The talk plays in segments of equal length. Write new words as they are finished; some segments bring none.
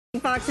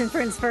Fox and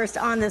Friends First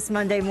on this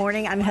Monday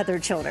morning. I'm Heather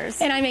Childers.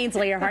 And I'm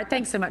Ainsley Earhardt.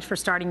 Thanks so much for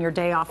starting your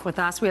day off with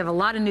us. We have a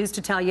lot of news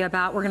to tell you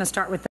about. We're going to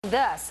start with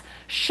this.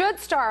 Should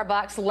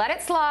Starbucks let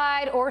it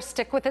slide or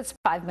stick with its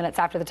 5 minutes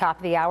after the top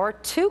of the hour?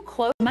 Too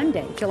close.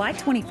 Monday, July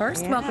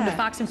 21st. Yeah. Welcome to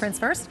Fox and Friends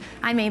First.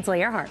 I'm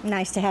Ainsley Earhardt.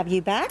 Nice to have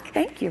you back.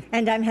 Thank you.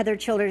 And I'm Heather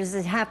Childers.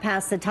 It's half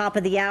past the top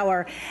of the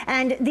hour.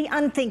 And the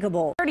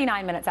unthinkable.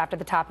 39 minutes after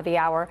the top of the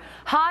hour.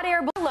 Hot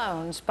air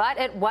balloons, but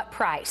at what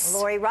price?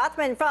 Lori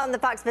Rothman from the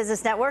Fox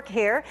Business Network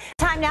here.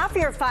 Time now for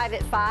your 5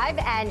 at 5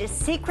 and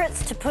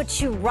secrets to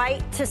put you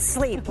right to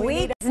sleep.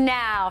 We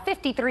now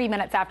 53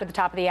 minutes after the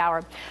top of the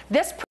hour.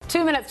 This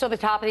 2 minutes till the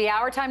top of the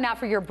hour. Time now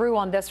for your brew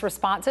on this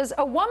responses.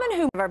 A woman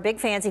who Our big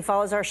fans, he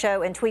follows our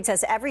show and tweets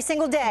us every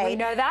single day. We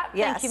know that.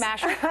 Yes. Thank you,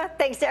 Masher.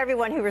 Thanks to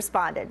everyone who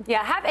responded.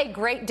 Yeah, have a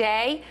great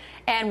day,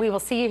 and we will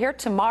see you here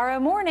tomorrow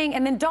morning.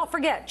 And then don't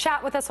forget,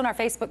 chat with us on our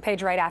Facebook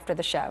page right after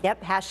the show.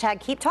 Yep, hashtag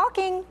keep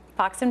talking.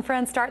 Fox and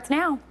Friends starts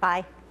now.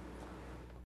 Bye.